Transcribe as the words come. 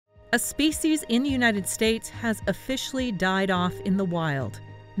A species in the United States has officially died off in the wild,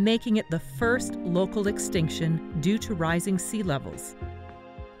 making it the first local extinction due to rising sea levels.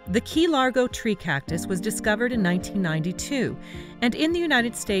 The Key Largo tree cactus was discovered in 1992, and in the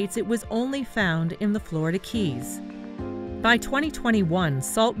United States it was only found in the Florida Keys. By 2021,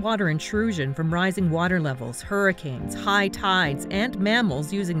 saltwater intrusion from rising water levels, hurricanes, high tides, and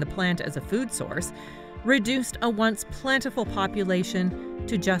mammals using the plant as a food source reduced a once plentiful population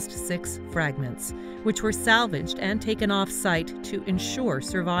to just 6 fragments, which were salvaged and taken off-site to ensure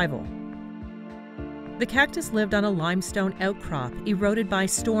survival. The cactus lived on a limestone outcrop eroded by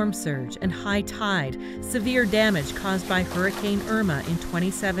storm surge and high tide, severe damage caused by Hurricane Irma in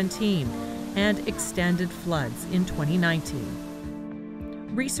 2017, and extended floods in 2019.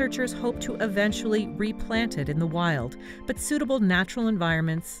 Researchers hope to eventually replant it in the wild, but suitable natural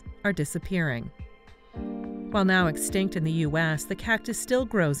environments are disappearing. While now extinct in the U.S., the cactus still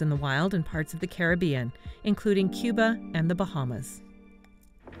grows in the wild in parts of the Caribbean, including Cuba and the Bahamas.